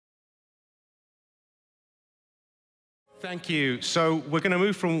Thank you. So we're going to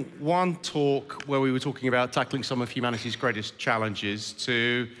move from one talk where we were talking about tackling some of humanity's greatest challenges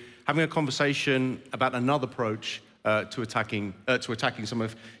to having a conversation about another approach to attacking some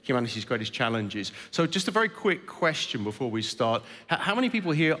of humanity's greatest challenges. So just a very quick question before we start. How many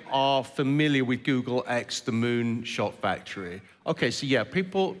people here are familiar with Google X, the Moonshot factory? Okay, so yeah,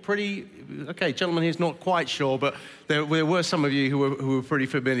 people pretty, okay, gentleman here's not quite sure, but there were some of you who were pretty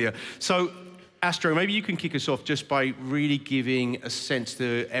familiar. So Astro, maybe you can kick us off just by really giving a sense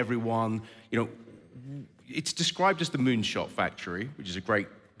to everyone, it's described as the Moonshot factory, which is a great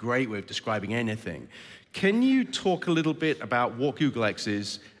way of describing anything. Can you talk a little bit about what Google X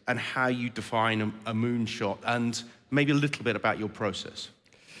is and how you define a moonshot, and maybe a little bit about your process?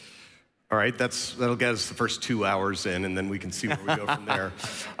 All right, that'll get us the first 2 hours in, and then we can see where we go from there.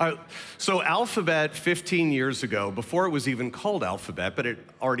 So Alphabet, 15 years ago, before it was even called Alphabet, but it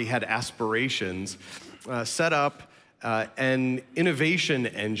already had aspirations, set up an innovation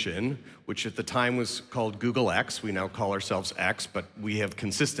engine, which at the time was called Google X. We now call ourselves X, but we have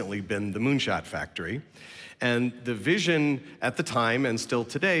consistently been the Moonshot factory. And the vision at the time, and still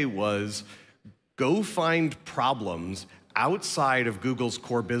today, was go find problems outside of Google's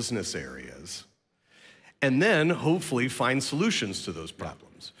core business areas, and then hopefully find solutions to those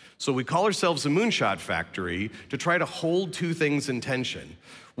problems. So we call ourselves a Moonshot factory to try to hold two things in tension.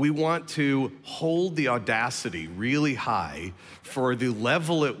 We want to hold the audacity really high for the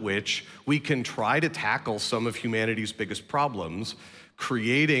level at which we can try to tackle some of humanity's biggest problems,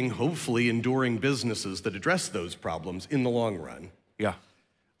 creating, hopefully, enduring businesses that address those problems in the long run. Yeah.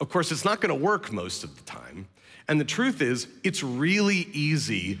 Of course, it's not going to work most of the time. And the truth is, it's really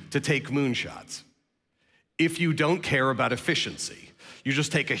easy to take moonshots if you don't care about efficiency. You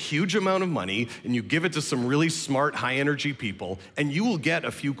just take a huge amount of money and you give it to some really smart, high-energy people, and you will get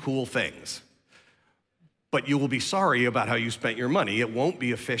a few cool things. But you will be sorry about how you spent your money. It won't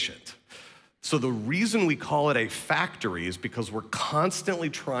be efficient. So the reason we call it a factory is because we're constantly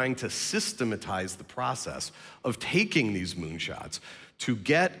trying to systematize the process of taking these moonshots to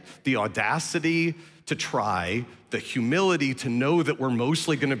get the audacity to try, the humility to know that we're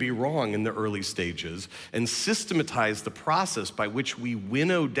mostly going to be wrong in the early stages, and systematize the process by which we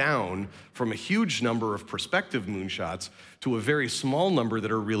winnow down from a huge number of prospective moonshots to a very small number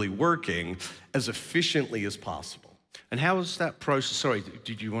that are really working as efficiently as possible. And how is that process? Sorry,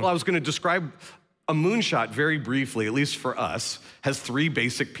 did you want? Well, I was going to describe a moonshot very briefly, at least for us, has three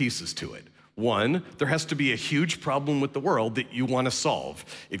basic pieces to it. One, there has to be a huge problem with the world that you want to solve.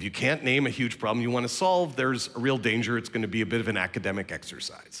 If you can't name a huge problem you want to solve, there's a real danger it's going to be a bit of an academic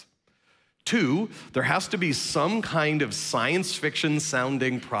exercise. Two, there has to be some kind of science fiction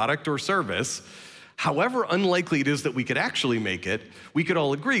sounding product or service. However unlikely it is that we could actually make it, we could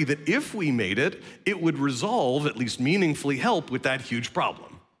all agree that if we made it, it would resolve, at least meaningfully help with that huge problem.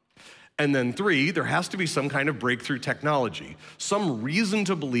 And then three, there has to be some kind of breakthrough technology, some reason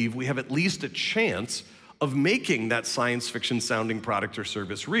to believe we have at least a chance of making that science fiction sounding product or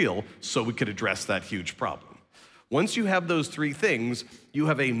service real so we could address that huge problem. Once you have those three things, you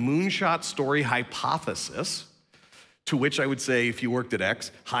have a moonshot story hypothesis, to which I would say, if you worked at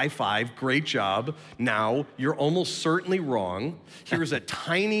X, high five, great job. Now, you're almost certainly wrong. Here's a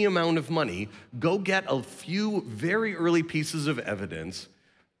tiny amount of money. Go get a few very early pieces of evidence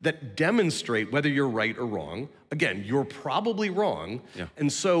that demonstrate whether you're right or wrong. Again, you're probably wrong. Yeah.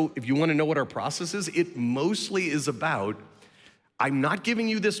 And so if you want to know what our process is, it mostly is about, I'm not giving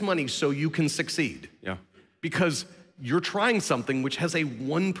you this money so you can succeed. Yeah. Because you're trying something which has a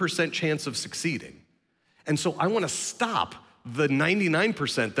 1% chance of succeeding. And so I want to stop the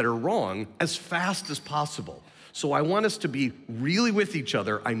 99% that are wrong as fast as possible. So I want us to be really with each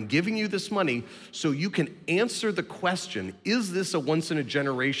other. I'm giving you this money so you can answer the question, is this a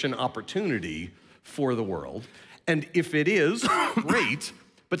once-in-a-generation opportunity for the world? And if it is, great.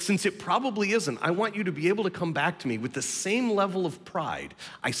 But since it probably isn't, I want you to be able to come back to me with the same level of pride.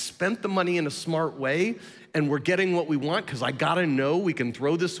 I spent the money in a smart way, and we're getting what we want because I got to know we can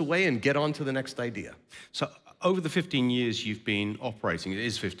throw this away and get on to the next idea. So over the 15 years you've been operating, it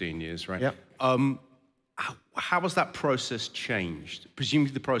is 15 years, right? Yeah. How has that process changed?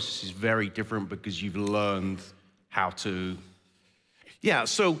 Presumably the process is very different because you've learned how to... Yeah,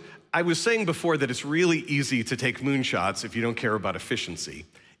 so I was saying before that it's really easy to take moonshots if you don't care about efficiency.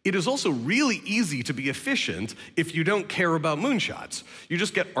 It is also really easy to be efficient if you don't care about moonshots. You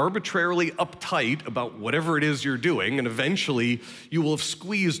just get arbitrarily uptight about whatever it is you're doing, and eventually you will have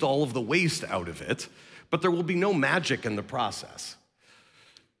squeezed all of the waste out of it, but there will be no magic in the process.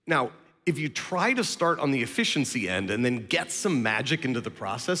 Now, if you try to start on the efficiency end and then get some magic into the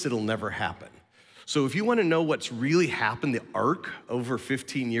process, it'll never happen. So if you want to know what's really happened, the arc over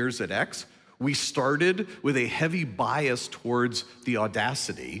 15 years at X, we started with a heavy bias towards the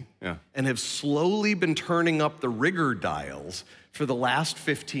audacity and have slowly been turning up the rigor dials for the last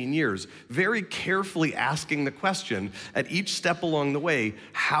 15 years, very carefully asking the question at each step along the way,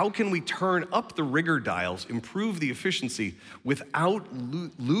 how can we turn up the rigor dials, improve the efficiency without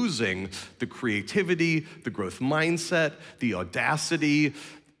losing the creativity, the growth mindset, the audacity,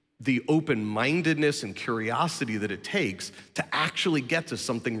 the open-mindedness and curiosity that it takes to actually get to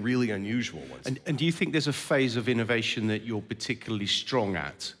something really unusual. And do you think there's a phase of innovation that you're particularly strong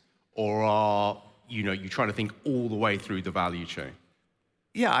at? Or are you trying to think all the way through the value chain?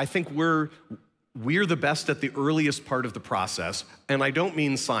 Yeah, I think we're the best at the earliest part of the process, and I don't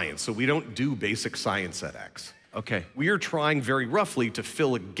mean science, so we don't do basic science at X. Okay. We are trying very roughly to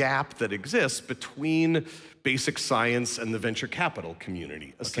fill a gap that exists between basic science and the venture capital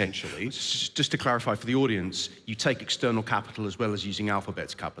community, essentially. Okay. Just to clarify for the audience, you take external capital as well as using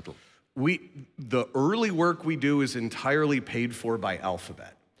Alphabet's capital. The early work we do is entirely paid for by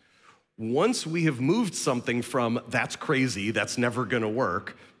Alphabet. Once we have moved something from that's crazy, that's never gonna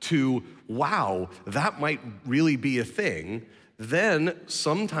work, to wow, that might really be a thing, then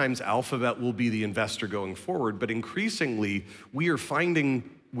sometimes Alphabet will be the investor going forward, but increasingly we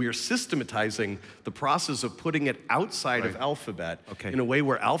are systematizing the process of putting it outside of Alphabet in a way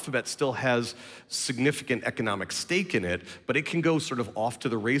where Alphabet still has significant economic stake in it, but it can go sort of off to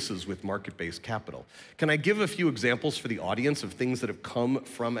the races with market-based capital. Can I give a few examples for the audience of things that have come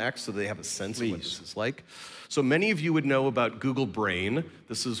from X so they have a sense of what this is like? So many of you would know about Google Brain.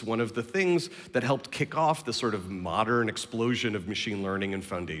 This is one of the things that helped kick off the sort of modern explosion of machine learning and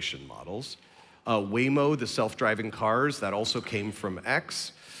foundation models. Waymo, the self-driving cars, that also came from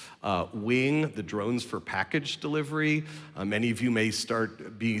X. Wing, the drones for package delivery. Many of you may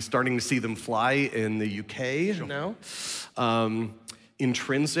be starting to see them fly in the UK now.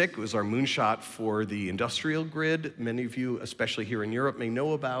 Intrinsic was our moonshot for the industrial grid. Many of you, especially here in Europe, may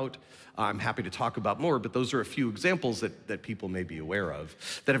know about. I'm happy to talk about more, but those are a few examples that people may be aware of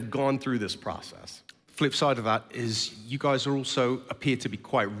that have gone through this process. Flip side of that is you guys are also appear to be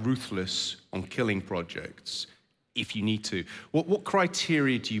quite ruthless on killing projects if you need to. What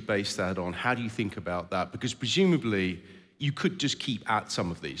criteria do you base that on? How do you think about that? Because presumably you could just keep at some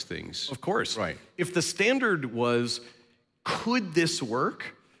of these things. Of course. Right. If the standard was, could this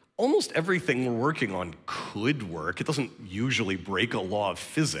work? Almost everything we're working on could work. It doesn't usually break a law of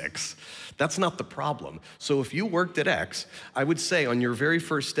physics. That's not the problem. So if you worked at X, I would say on your very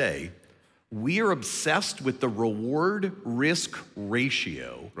first day, we are obsessed with the reward-risk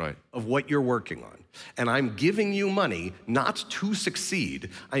ratio of what you're working on. And I'm giving you money not to succeed.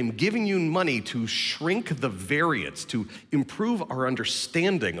 I'm giving you money to shrink the variance, to improve our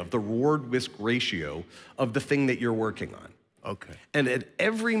understanding of the reward-risk ratio of the thing that you're working on. Okay. And at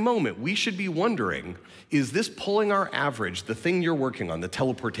every moment, we should be wondering, is this pulling our average, the thing you're working on, the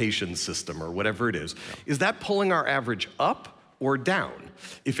teleportation system or whatever it is that pulling our average up or down?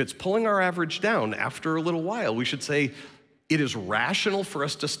 If it's pulling our average down, after a little while, we should say, it is rational for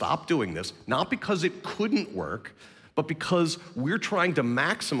us to stop doing this, not because it couldn't work, but because we're trying to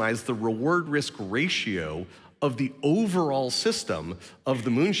maximize the reward-risk ratio of the overall system of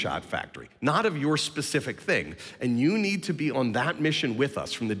the Moonshot factory, not of your specific thing. And you need to be on that mission with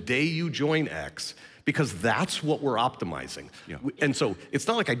us from the day you join X, because that's what we're optimizing. Yeah. And so it's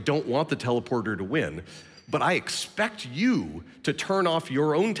not like I don't want the teleporter to win, but I expect you to turn off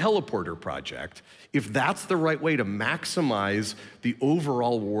your own teleporter project if that's the right way to maximize the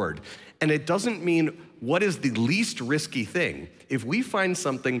overall reward. And it doesn't mean what is the least risky thing. If we find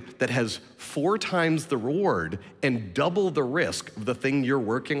something that has 4 times the reward and double the risk of the thing you're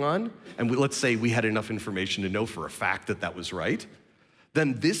working on, and let's say we had enough information to know for a fact that that was right,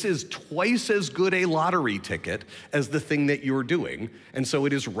 then this is twice as good a lottery ticket as the thing that you're doing. And so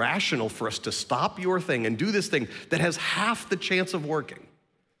it is rational for us to stop your thing and do this thing that has half the chance of working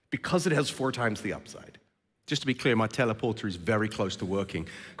because it has 4 times the upside. Just to be clear, my teleporter is very close to working.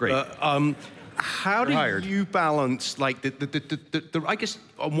 Great. How do you balance, like, I guess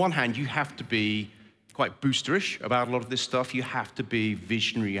on one hand, you have to be quite boosterish about a lot of this stuff. You have to be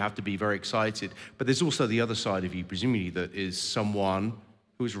visionary, you have to be very excited. But there's also the other side of you, presumably, that is someone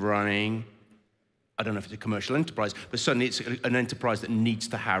who's running, I don't know if it's a commercial enterprise, but certainly it's an enterprise that needs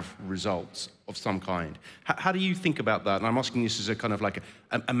to have results of some kind. How do you think about that? And I'm asking this as a kind of like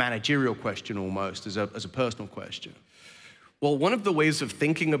a managerial question almost, as a personal question. Well, one of the ways of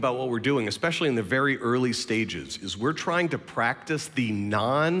thinking about what we're doing, especially in the very early stages, is we're trying to practice the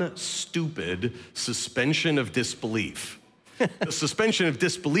non-stupid suspension of disbelief. The suspension of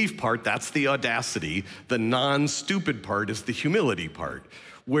disbelief part, that's the audacity. The non-stupid part is the humility part.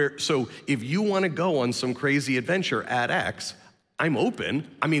 So if you want to go on some crazy adventure at X, I'm open.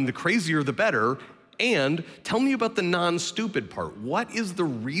 I mean, the crazier the better. And tell me about the non-stupid part. What is the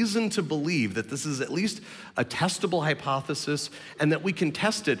reason to believe that this is at least a testable hypothesis and that we can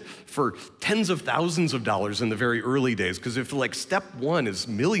test it for tens of thousands of dollars in the very early days? Because if like step one is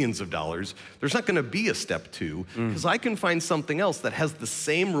millions of dollars, there's not gonna be a step two, because I can find something else that has the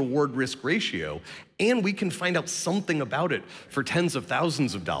same reward-risk ratio, and we can find out something about it for tens of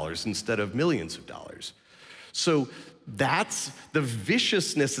thousands of dollars instead of millions of dollars. So that's the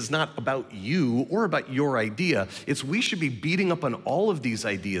viciousness is not about you or about your idea. It's we should be beating up on all of these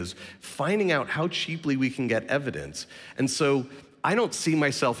ideas, finding out how cheaply we can get evidence. And so I don't see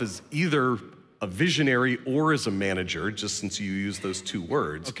myself as either a visionary or as a manager, just since you use those two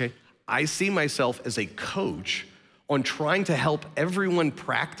words. Okay. I see myself as a coach on trying to help everyone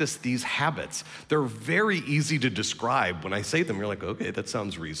practice these habits. They're very easy to describe. When I say them, you're like, okay, that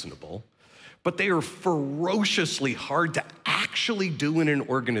sounds reasonable. But they are ferociously hard to actually do in an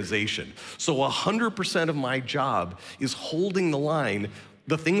organization. So 100% of my job is holding the line.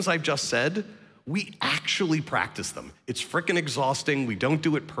 The things I've just said, we actually practice them. It's frickin' exhausting. We don't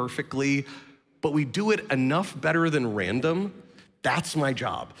do it perfectly, but we do it enough better than random. That's my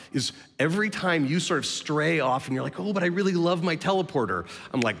job, is every time you sort of stray off and you're like, oh, but I really love my teleporter.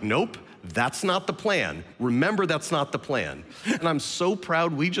 I'm like, nope. That's not the plan. Remember, that's not the plan. And I'm so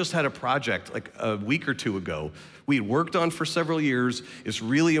proud. We just had a project like a week or two ago we had worked on for several years. It's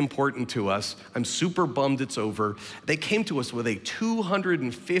really important to us. I'm super bummed it's over. They came to us with a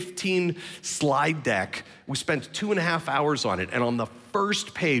 215 slide deck. We spent 2.5 hours on it. And on the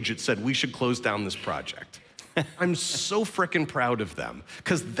first page, it said we should close down this project. I'm so frickin' proud of them,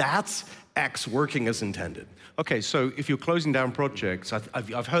 because that's X working as intended. Okay, so if you're closing down projects,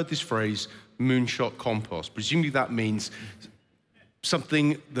 I've heard this phrase, moonshot compost. Presumably that means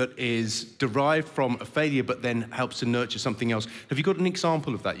something that is derived from a failure but then helps to nurture something else. Have you got an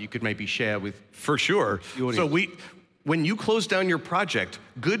example of that you could maybe share with? For sure. The audience? So when you close down your project,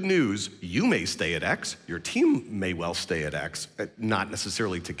 good news, you may stay at X, your team may well stay at X, not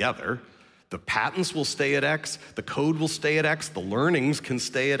necessarily together. The patents will stay at X, the code will stay at X, the learnings can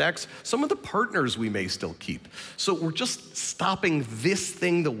stay at X. Some of the partners we may still keep. So we're just stopping this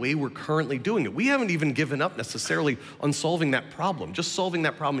thing the way we're currently doing it. We haven't even given up necessarily on solving that problem, just solving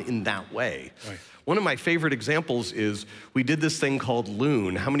that problem in that way. Right. One of my favorite examples is we did this thing called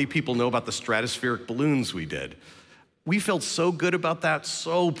Loon. How many people know about the stratospheric balloons we did? We felt so good about that,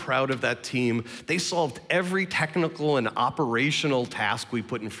 so proud of that team. They solved every technical and operational task we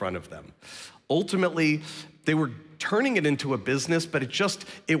put in front of them. Ultimately, they were turning it into a business, but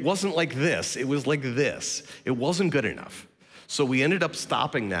it wasn't like this. It was like this. It wasn't good enough. So we ended up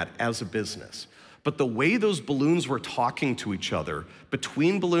stopping that as a business. But the way those balloons were talking to each other,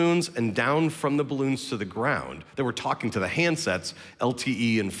 between balloons and down from the balloons to the ground, they were talking to the handsets,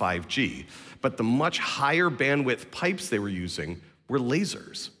 LTE and 5G. But the much higher bandwidth pipes they were using were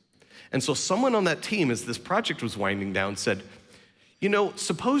lasers. And so someone on that team, as this project was winding down, said, you know,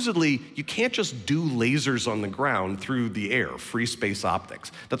 supposedly you can't just do lasers on the ground through the air, free space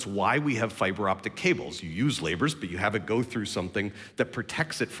optics. That's why we have fiber optic cables. You use lasers, but you have it go through something that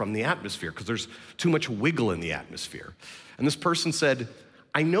protects it from the atmosphere, because there's too much wiggle in the atmosphere. And this person said,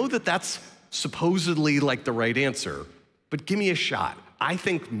 I know that that's supposedly like the right answer, but give me a shot. I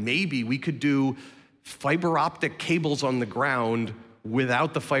think maybe we could do fiber optic cables on the ground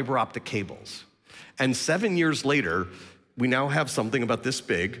without the fiber optic cables. And 7 years later, we now have something about this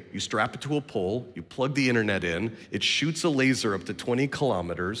big. You strap it to a pole, you plug the internet in, it shoots a laser up to 20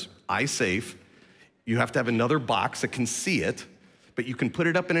 kilometers, eye-safe. You have to have another box that can see it, but you can put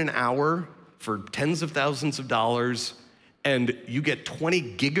it up in an hour for tens of thousands of dollars, and you get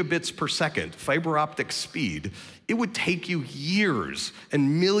 20 gigabits per second, fiber optic speed. It would take you years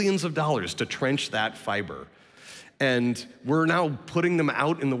and millions of dollars to trench that fiber. And we're now putting them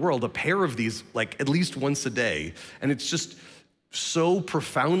out in the world, a pair of these, like at least once a day. And it's just so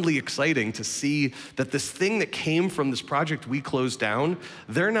profoundly exciting to see that this thing that came from this project we closed down,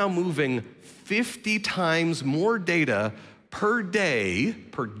 they're now moving 50 times more data per day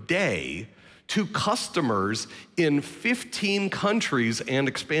to customers in 15 countries and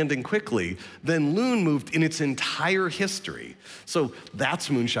expanding quickly than Loon moved in its entire history. So that's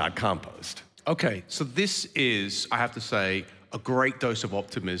Moonshot Compost. Okay, so this is, I have to say, a great dose of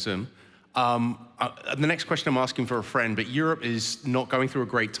optimism. The next question I'm asking for a friend, but Europe is not going through a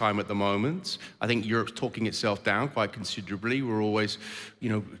great time at the moment. I think Europe's talking itself down quite considerably. We're always,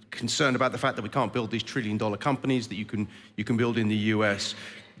 concerned about the fact that we can't build these trillion-dollar companies that you can build in the US.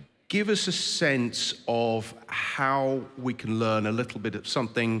 Give us a sense of how we can learn a little bit of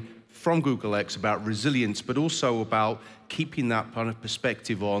something from Google X about resilience, but also about keeping that kind of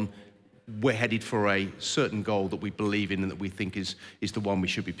perspective on we're headed for a certain goal that we believe in and that we think is the one we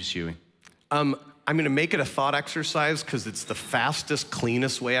should be pursuing. I'm going to make it a thought exercise because it's the fastest,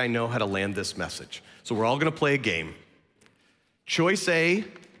 cleanest way I know how to land this message. So we're all going to play a game. Choice A,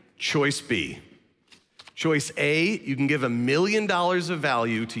 choice B. Choice A, you can give $1 million of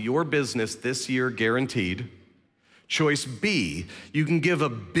value to your business this year, guaranteed. Choice B, you can give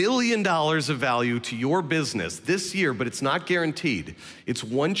 $1 billion of value to your business this year, but it's not guaranteed. It's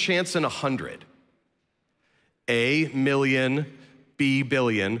 1 chance in 100. A, million, B,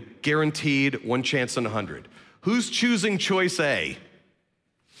 billion, guaranteed, 1 chance in 100. Who's choosing choice A?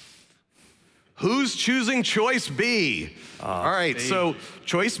 Who's choosing choice B? All right, so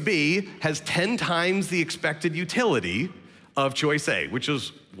choice B has 10 times the expected utility of choice A, which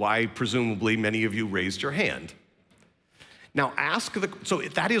is why presumably many of you raised your hand. Now so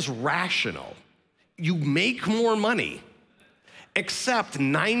that is rational. You make more money, except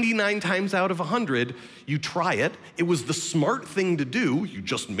 99 times out of 100, you try it. It was the smart thing to do. You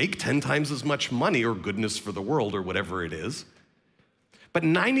just make 10 times as much money, or goodness for the world, or whatever it is. But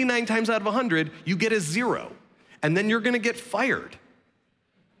 99 times out of 100, you get a 0, and then you're gonna get fired.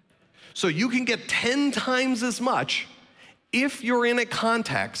 So you can get 10 times as much if you're in a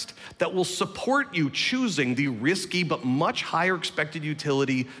context that will support you choosing the risky but much higher expected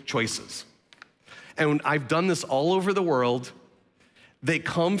utility choices. And I've done this all over the world. They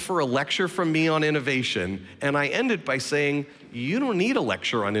come for a lecture from me on innovation, and I end it by saying, you don't need a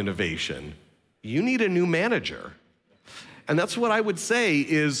lecture on innovation. You need a new manager. And that's what I would say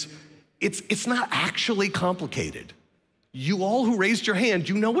is, it's not actually complicated. You all who raised your hand,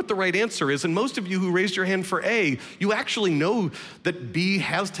 you know what the right answer is, and most of you who raised your hand for A, you actually know that B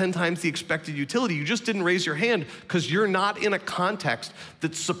has 10 times the expected utility. You just didn't raise your hand because you're not in a context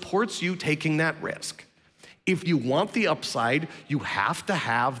that supports you taking that risk. If you want the upside, you have to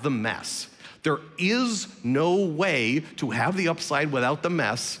have the mess. There is no way to have the upside without the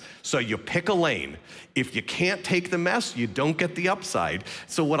mess, so you pick a lane. If you can't take the mess, you don't get the upside.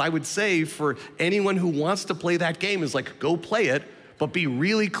 So what I would say for anyone who wants to play that game is like, go play it, but be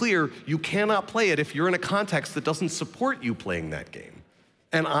really clear, you cannot play it if you're in a context that doesn't support you playing that game.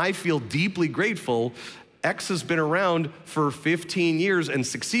 And I feel deeply grateful. X has been around for 15 years and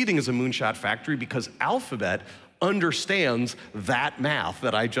succeeding as a moonshot factory because Alphabet understands that math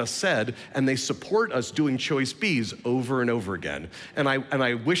that I just said, and they support us doing choice Bs over and over again. And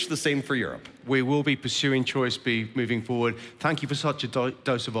I wish the same for Europe. We will be pursuing choice B moving forward. Thank you for such a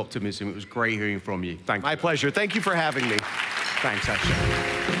dose of optimism. It was great hearing from you. Thank you. My pleasure. Thank you for having me. Thanks,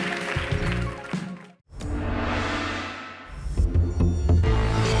 Astro.